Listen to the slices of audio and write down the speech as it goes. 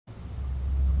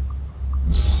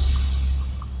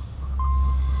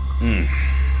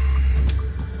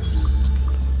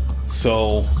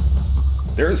So,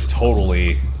 there's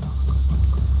totally,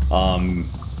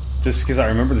 just because I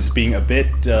remember this being a bit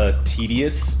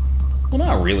tedious. Well,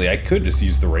 not really. I could just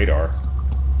use the radar.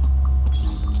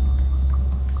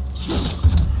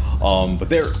 But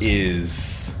there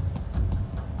is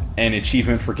an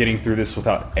achievement for getting through this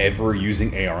without ever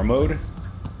using AR mode.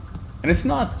 And it's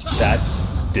not that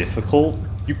difficult.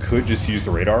 You could just use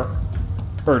the radar.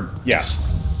 Or, yeah.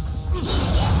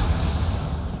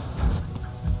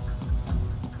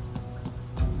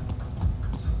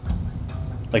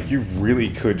 Like, you really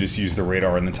could just use the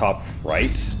radar in the top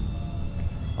right.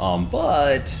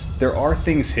 But there are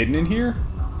things hidden in here.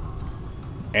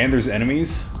 And there's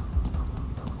enemies.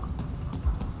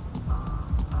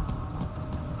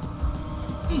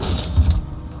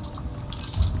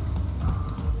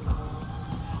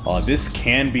 This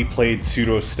can be played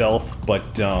pseudo-stealth,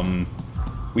 but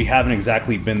we haven't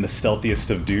exactly been the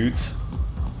stealthiest of dudes.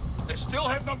 They still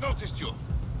have not noticed you.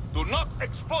 Do not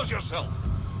expose yourself.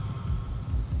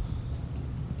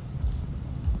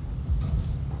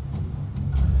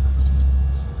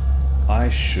 I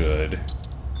should.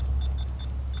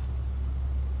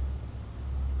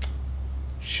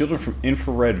 Shielded from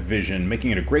infrared vision,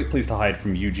 making it a great place to hide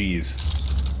from UGs.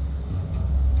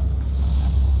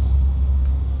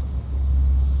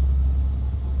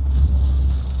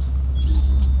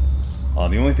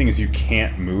 The only thing is you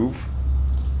can't move.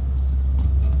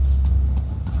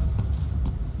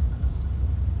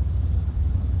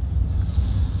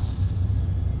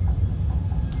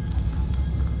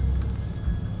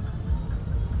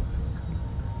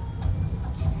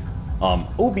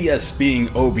 OBS being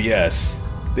OBS,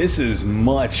 this is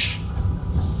much...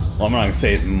 Well, I'm not going to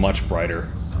say it's much brighter.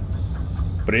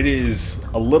 But it is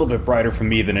a little bit brighter for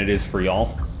me than it is for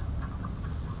y'all.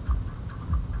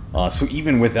 So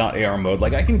even without AR mode,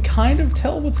 like, I can kind of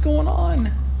tell what's going on.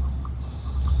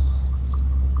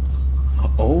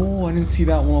 Oh, I didn't see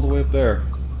that one all the way up there.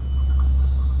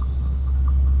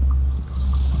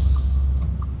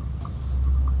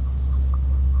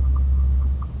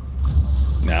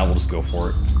 Nah, we'll just go for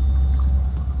it.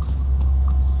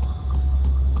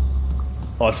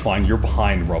 Oh, that's fine. You're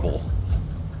behind rubble.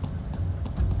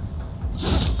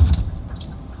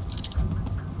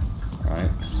 Alright.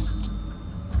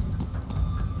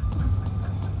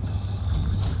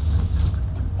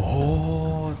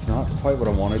 Oh, it's not quite what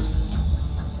I wanted.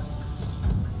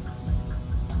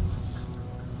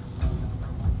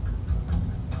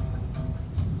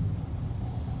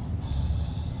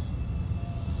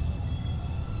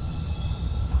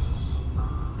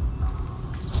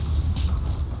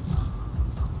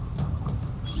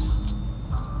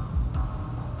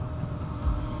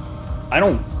 I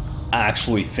don't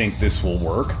actually think this will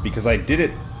work because I did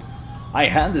it. I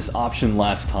had this option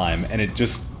last time and it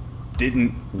just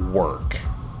didn't work.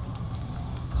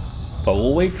 But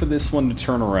we'll wait for this one to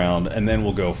turn around and then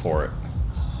we'll go for it.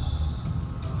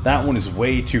 That one is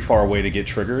way too far away to get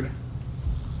triggered.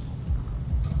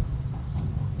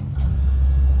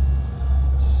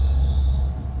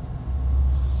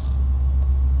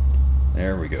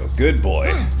 There we go. Good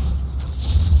boy.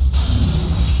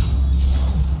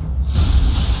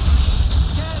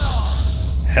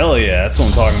 Hell yeah, that's what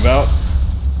I'm talking about.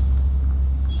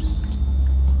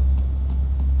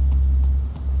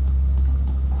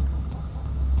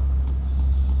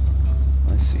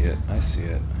 I see it, I see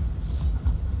it.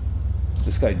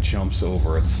 This guy jumps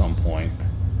over at some point.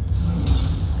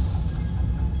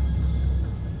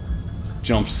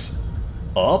 Jumps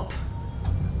up?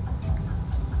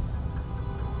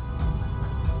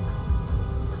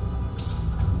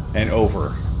 And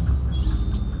over.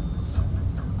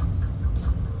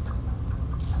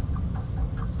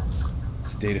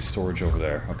 Data storage over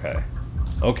there. Okay.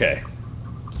 Okay.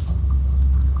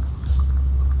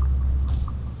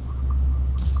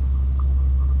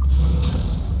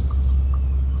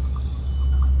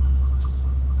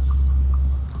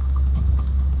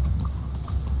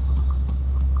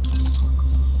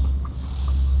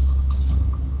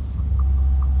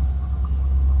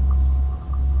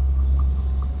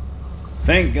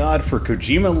 Thank God for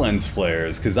Kojima lens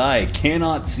flares, because I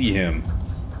cannot see him.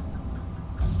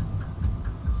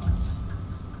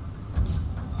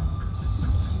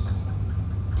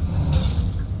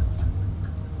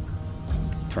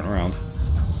 Turn around.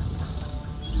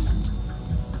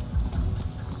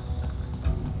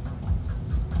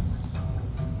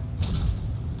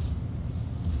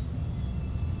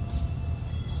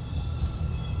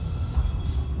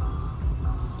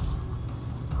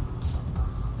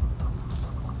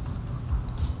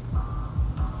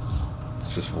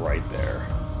 It's just right there.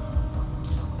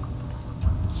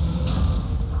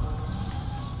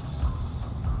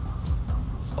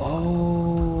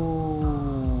 Oh.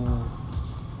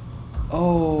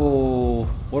 Oh.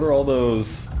 What are all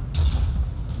those?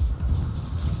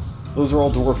 Those are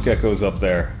all dwarf geckos up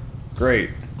there.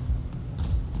 Great.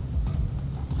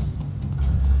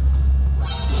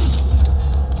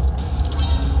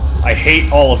 I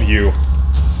hate all of you.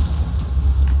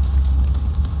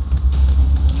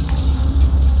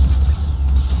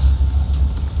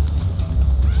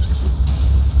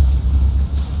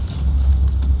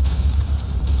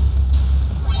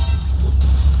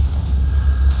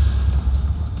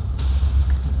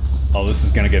 Oh, this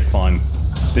is gonna get fun.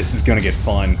 This is gonna get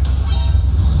fun.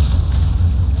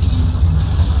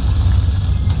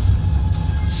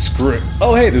 Screw it.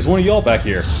 Oh, hey, there's one of y'all back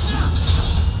here.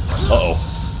 Uh-oh.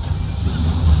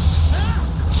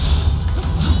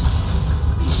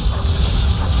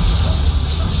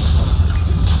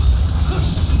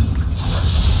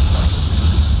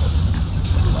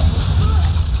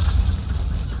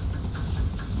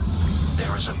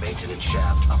 There is a maintenance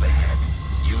shaft up ahead.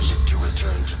 Use it to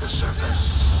return to the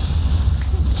surface.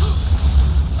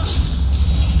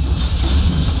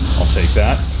 I'll take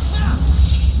that.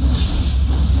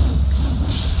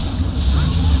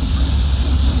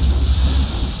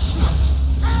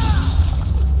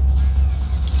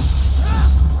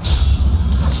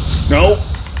 No.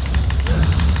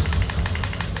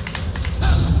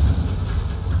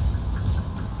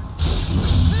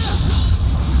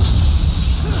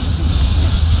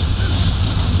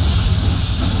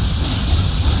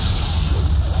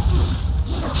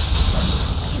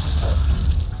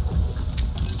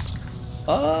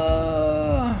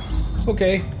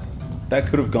 Okay. That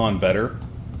could have gone better.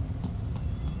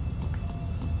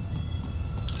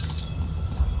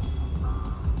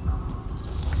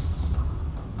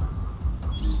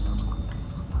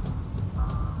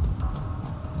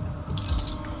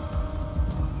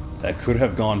 That could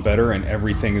have gone better, and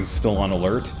everything is still on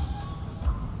alert.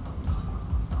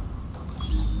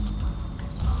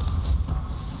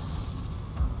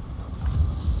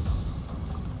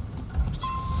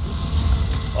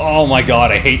 Oh my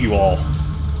god, I hate you all.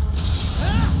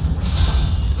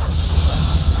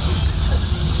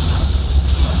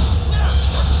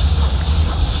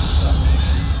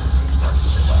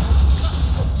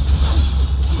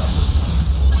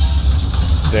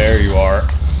 There you are.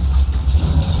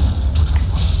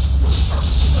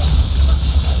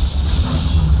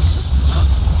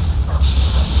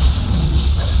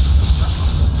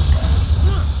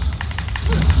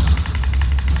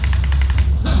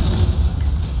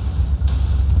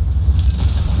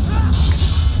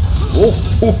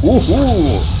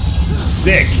 Ooh,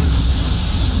 sick.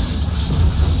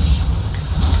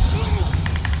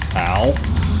 Ow.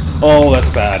 Oh, that's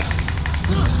bad.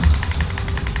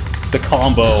 The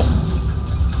combo.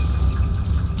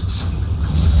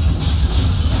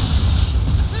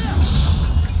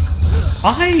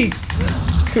 I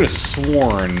could have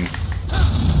sworn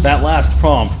that last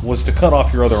prompt was to cut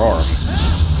off your other arm.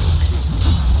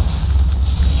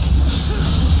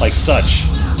 Like such.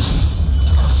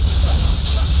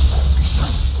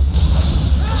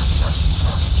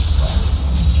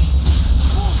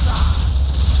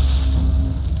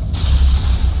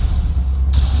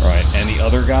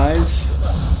 Other guys.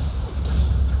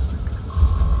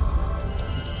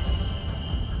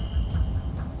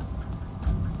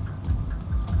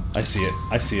 I see it.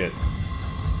 I see it.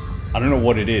 I don't know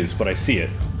what it is, but I see it.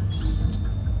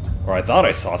 Or I thought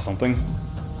I saw something.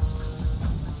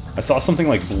 I saw something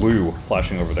like blue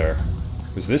flashing over there.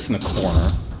 Was this in the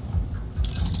corner?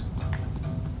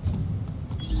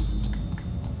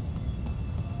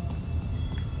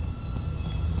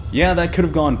 Yeah, that could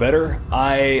have gone better.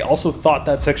 I also thought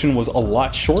that section was a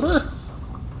lot shorter.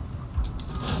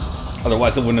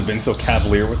 Otherwise, I wouldn't have been so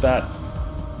cavalier with that.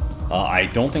 I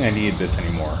don't think I needed this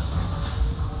anymore.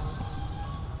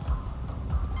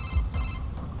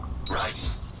 Right.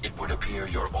 It would appear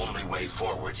your only way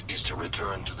forward is to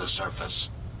return to the surface.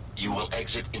 You will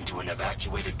exit into an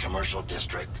evacuated commercial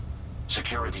district.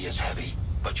 Security is heavy,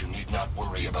 but you need not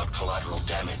worry about collateral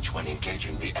damage when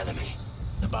engaging the enemy.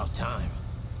 About time.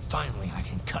 Finally, I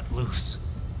can cut loose.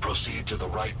 Proceed to the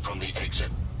right from the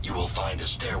exit. You will find a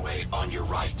stairway on your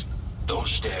right. Those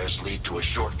stairs lead to a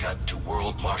shortcut to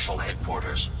World Marshal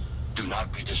Headquarters. Do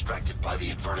not be distracted by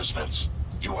the advertisements.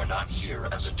 You are not here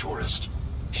as a tourist.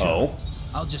 Sure. Oh?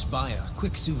 I'll just buy a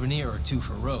quick souvenir or two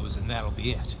for Rose and that'll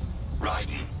be it.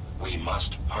 Raiden, we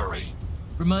must hurry.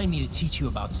 Remind me to teach you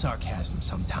about sarcasm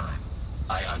sometime.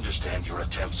 I understand your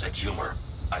attempts at humor.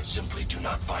 I simply do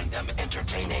not find them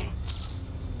entertaining.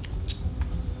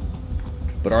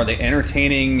 But are they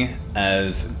entertaining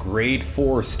as grade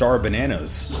 4 star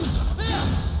bananas?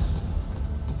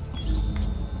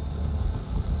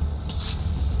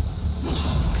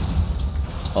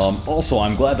 Also,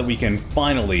 I'm glad that we can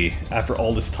finally, after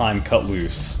all this time, cut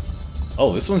loose.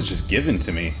 Oh, this one's just given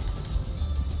to me.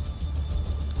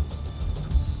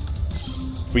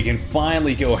 We can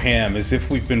finally go ham, as if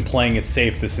we've been playing it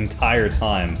safe this entire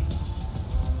time.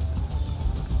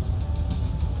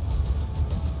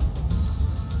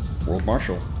 World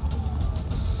Marshal.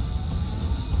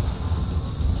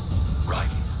 Right.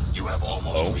 You have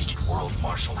almost reached World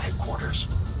Marshal headquarters.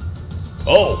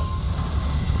 Oh!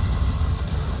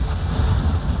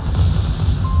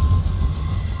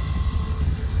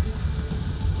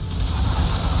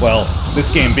 Well,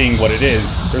 this game being what it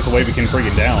is, there's a way we can bring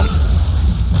it down.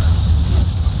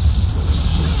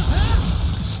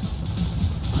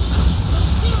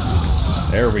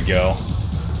 There we go.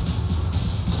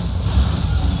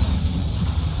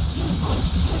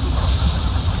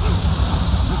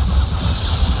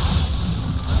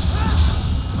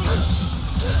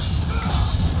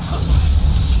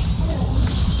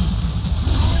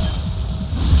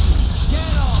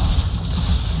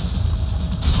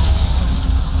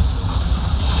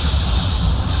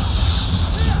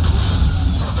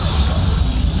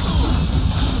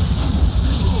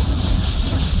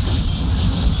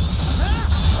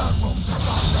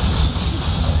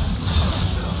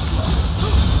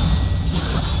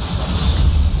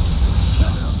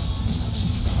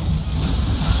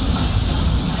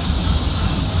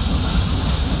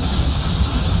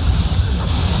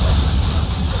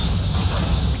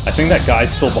 I think that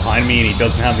guy's still behind me and he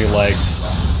doesn't have any legs.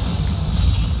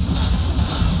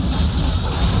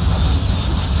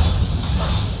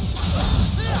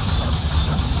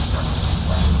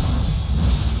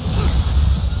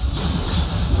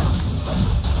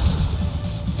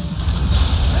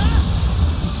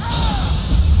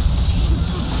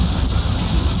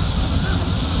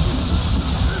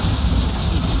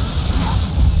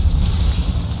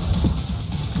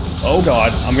 Oh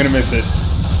god, I'm gonna miss it.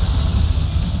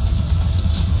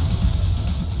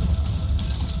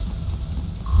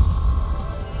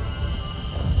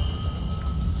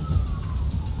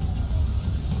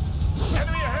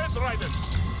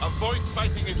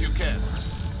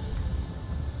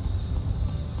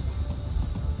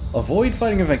 Avoid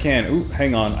fighting if I can. Ooh,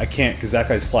 hang on. I can't because that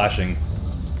guy's flashing.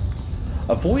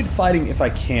 Avoid fighting if I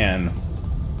can,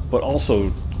 but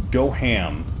also go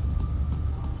ham.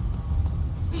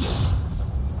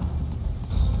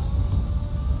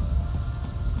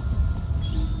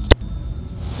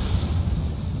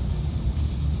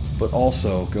 But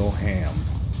also go ham.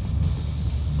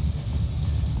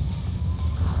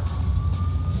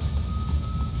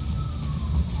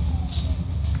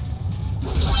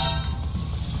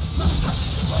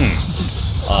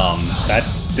 That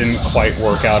didn't quite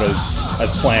work out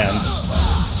as planned.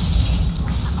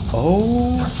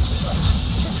 Oh.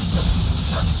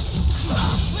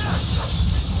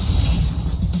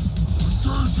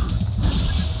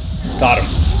 Got him.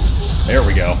 There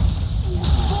we go.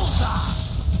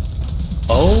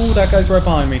 Oh, that guy's right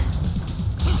behind me.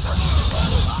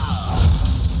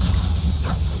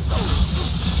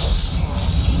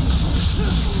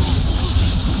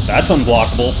 That's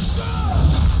unblockable.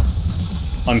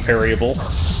 Unparryable.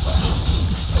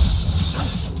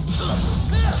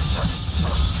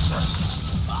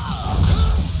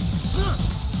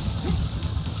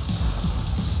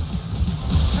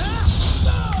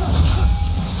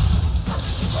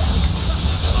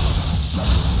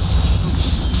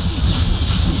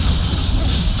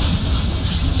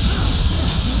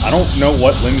 I don't know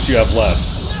what limbs you have left.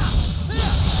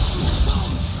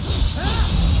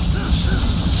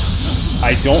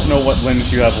 I don't know what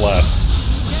limbs you have left.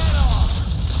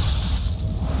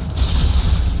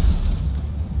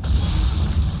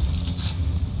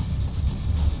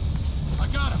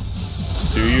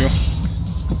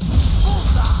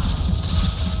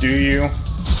 Do you?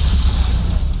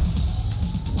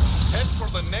 Head for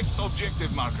the next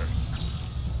objective marker.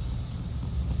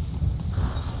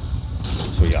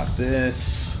 So we got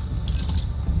this.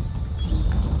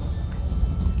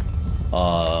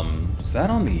 Is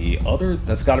that on the other?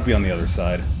 That's got to be on the other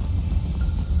side.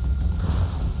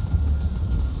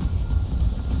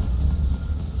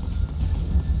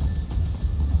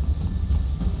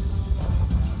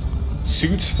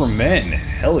 Suits for men.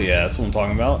 Hell yeah, that's what I'm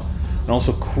talking about. And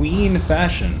also Queen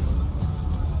Fashion.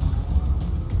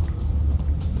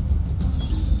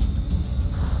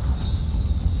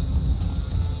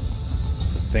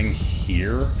 There's a thing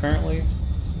here, apparently.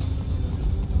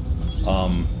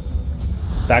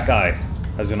 That guy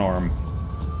has an arm.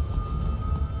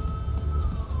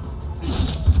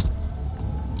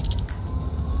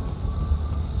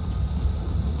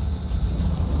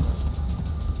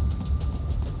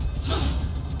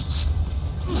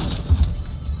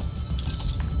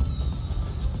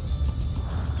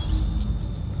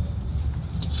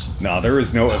 No, there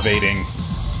is no evading.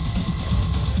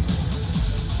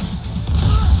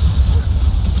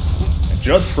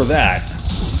 Just for that.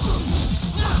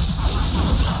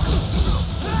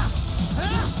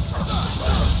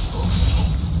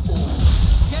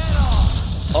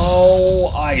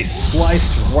 Oh, I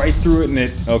sliced right through it and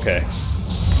it... Okay.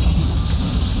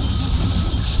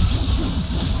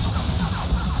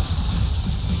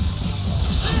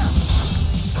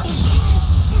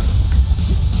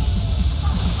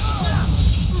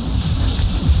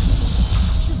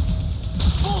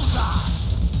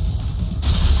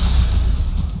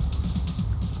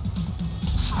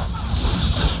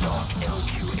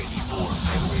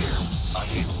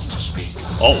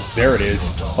 Oh, there it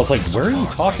is. I was like, where are you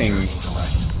talking?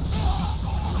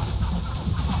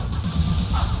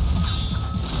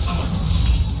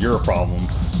 You're a problem.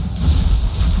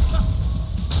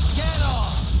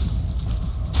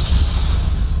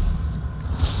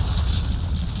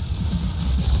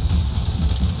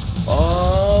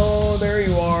 Oh, there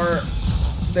you are.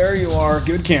 There you are.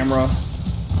 Good camera.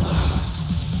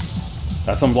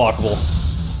 That's unblockable.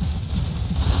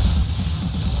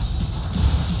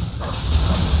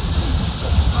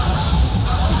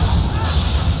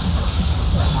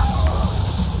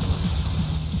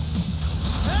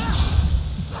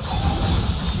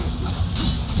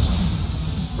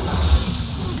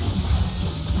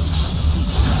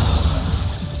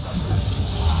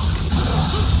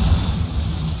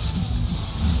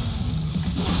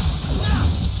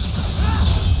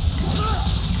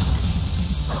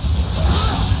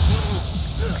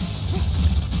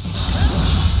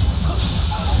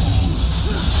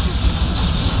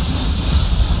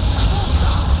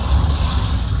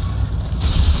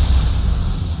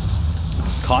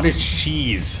 Cottage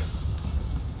cheese.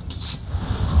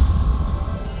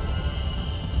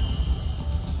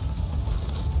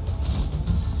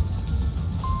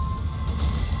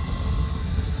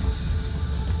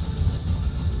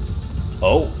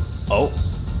 Oh,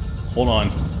 hold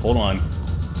on.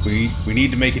 We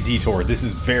need to make a detour. This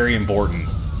is very important.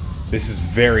 This is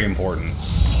very important.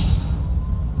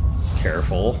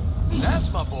 Careful.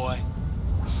 That's my boy.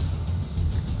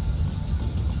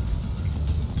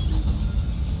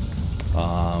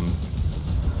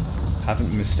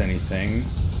 Haven't missed anything.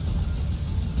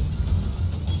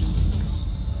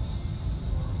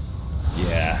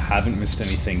 Yeah, haven't missed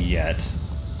anything yet.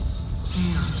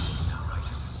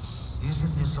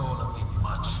 Isn't this all a bit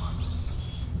much?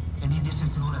 Any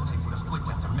decent lunatic would have quit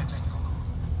after Mexico.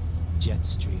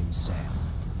 Jetstream, Sam.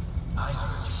 I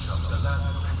heard you chopped the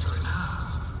land printer in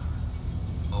half.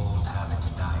 Old habits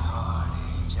die hard,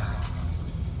 eh, Jack?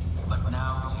 But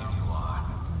now here you are,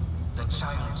 the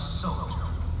child soldier,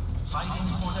 fighting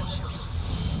for the children.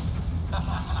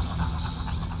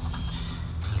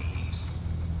 Please,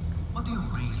 what do you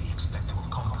really expect to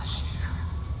accomplish here?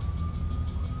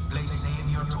 Play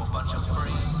savior to a bunch of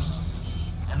brains?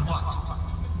 And what?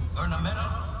 Earn a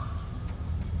medal?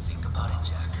 Think about it,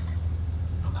 Jack.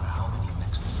 No matter how many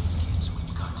Mexican kids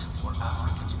we cut or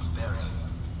Africans we bury,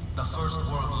 the first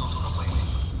world looks away.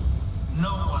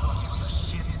 No one gives a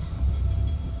shit.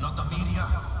 Not the media,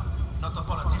 not the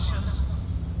politicians,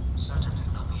 certainly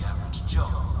not the average Joe.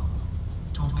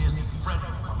 Too busy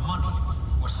fretting for money,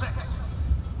 or sex,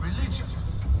 religion,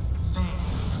 fame.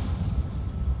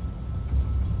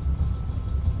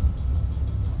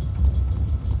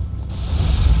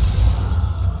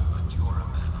 But you're a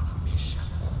man on a mission,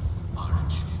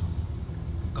 aren't you?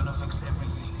 Gonna fix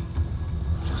everything.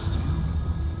 Just you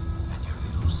and your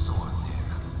little sword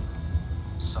there.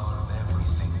 Solve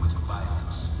everything with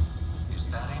violence. Is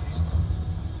that it?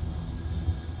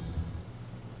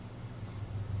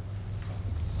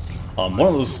 One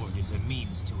of those. Sword is a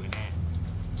means to an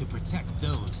end, to protect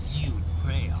those you'd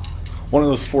prey on. One of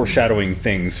those foreshadowing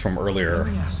things from earlier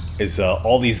is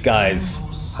all these guys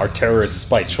are terrorists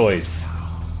by choice.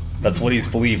 That's what he's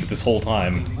believed this whole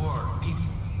time. War people.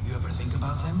 You ever think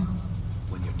about them?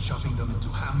 When you're chopping them into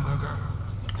hamburger?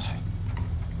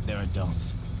 They're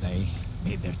adults. They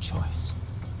made their choice.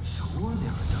 Sure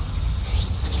they're adults.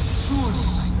 Sure they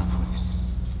signed up for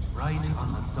this. Right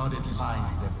on the dotted line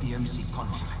of their BMC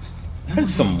contract.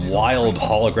 That's some wild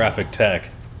holographic tech.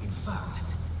 In fact,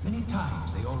 many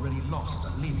times they already lost a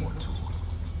limb or two.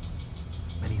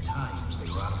 Many times they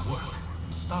were out of work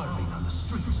and starving on the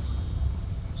street.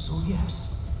 So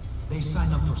yes, they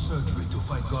sign up for surgery to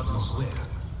fight God knows where.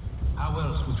 How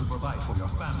else would you provide for your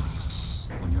family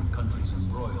when your country's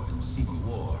embroiled in civil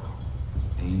war?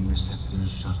 Pain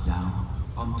receptors shut down,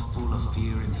 pumped full of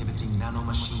fear-inhibiting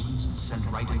nanomachines and sent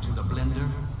right into the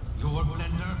blender? Your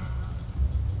blender?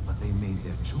 But they made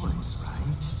their choice,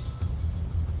 right?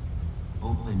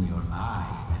 Open your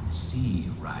eye and see,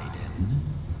 Raiden.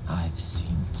 I've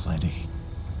seen plenty.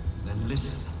 Then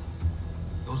listen.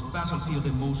 Those battlefield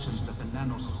emotions that the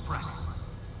nanos suppress.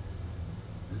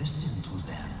 Listen to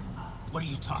them. What are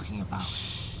you talking about?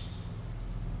 Shh.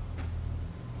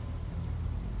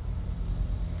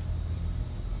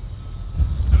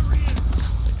 There he is!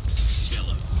 Kill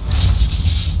him!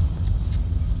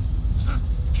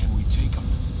 Can we take him?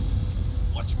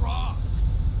 What's wrong?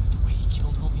 The way he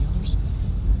killed all the others?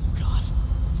 Oh God.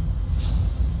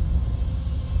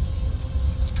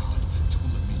 Please God,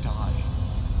 don't let me die.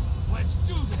 Let's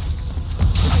do this!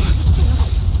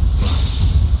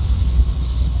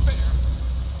 This isn't fair.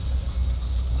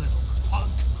 Little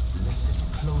punk. Listen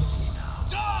closely now.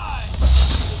 Die!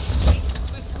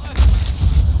 This life.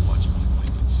 I watched my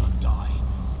wife and son die.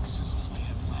 This is all I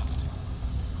had left.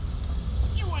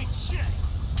 You ain't shit!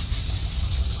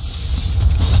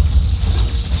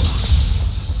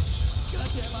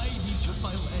 Goddamn IED took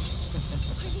my legs.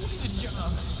 I needed a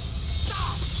job.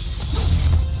 Stop!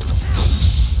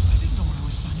 I didn't know what I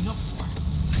was signing up for.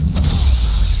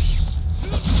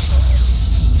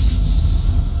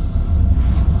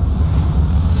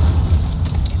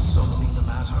 Is something the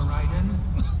matter, Raiden?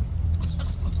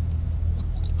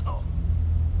 Oh.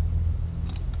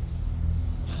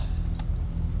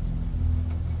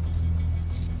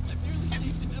 I nearly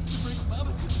saved enough to bring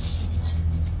Mama to the States.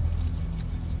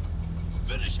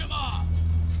 Finish him off!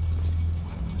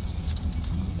 Whatever it takes to be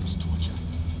free of this torture.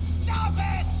 Stop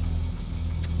it!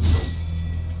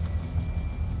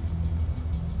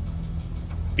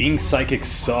 Being psychic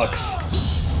sucks.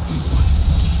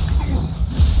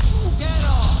 Get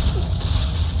off!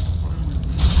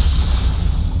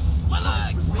 My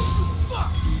legs!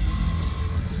 Fuck!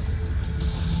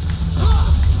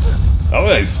 Oh,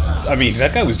 I mean,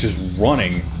 that guy was just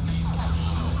running.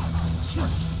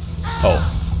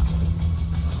 Oh.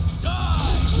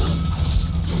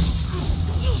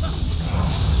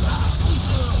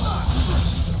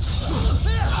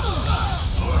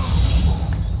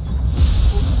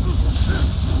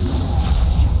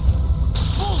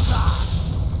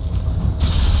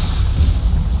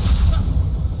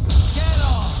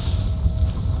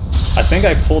 I think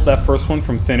I pulled that first one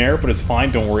from thin air, but it's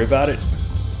fine, don't worry about it.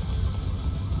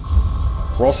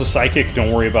 We're also psychic,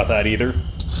 don't worry about that either.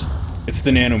 It's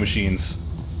the nanomachines.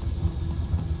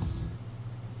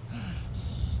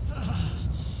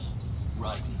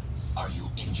 Raiden, are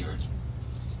you injured?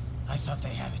 I thought they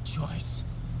had a choice.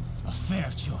 A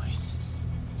fair choice.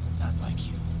 Not like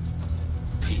you.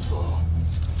 People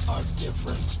are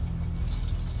different.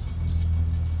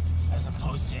 As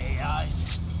opposed to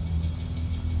AIs.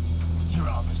 You're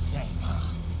all the same, huh?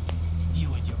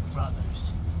 You and your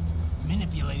brothers.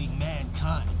 Manipulating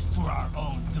mankind for our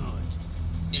own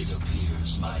good. It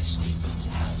appears my statement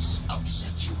has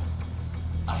upset you.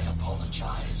 I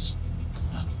apologize.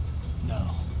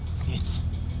 No, it's...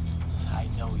 I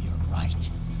know you're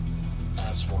right.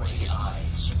 As for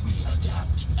AIs, we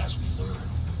adapt as we learn.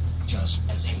 Just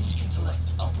as any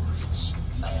intellect operates,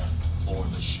 man or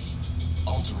machine,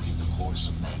 altering the course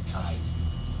of mankind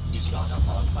is not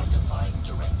among my defined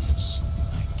directives.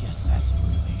 I guess that's a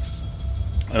relief.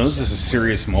 I know this is a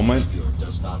serious moment,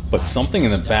 but something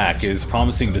in the back is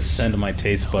promising to send my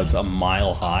taste buds a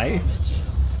mile high,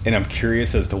 and I'm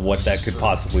curious as to what that could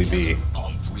possibly be.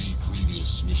 On 3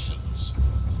 previous missions,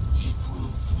 he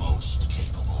proved most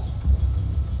capable.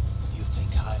 You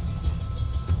think highly of him?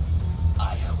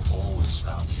 I have always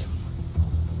found him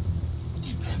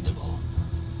dependable.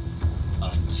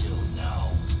 Until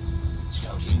now,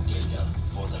 scouting data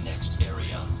for the next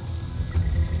area.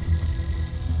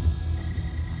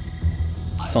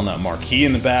 It's on that marquee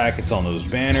in the back, it's on those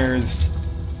banners.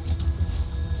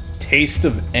 Taste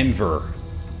of Enver.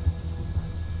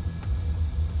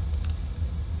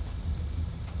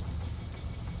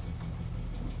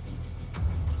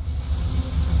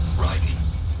 Raiden,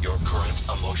 your current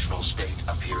emotional state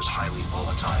appears highly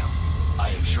volatile. I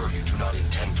am sure you do not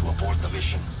intend to abort the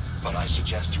mission, but I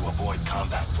suggest you avoid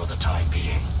combat for the time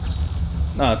being.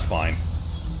 No, that's fine.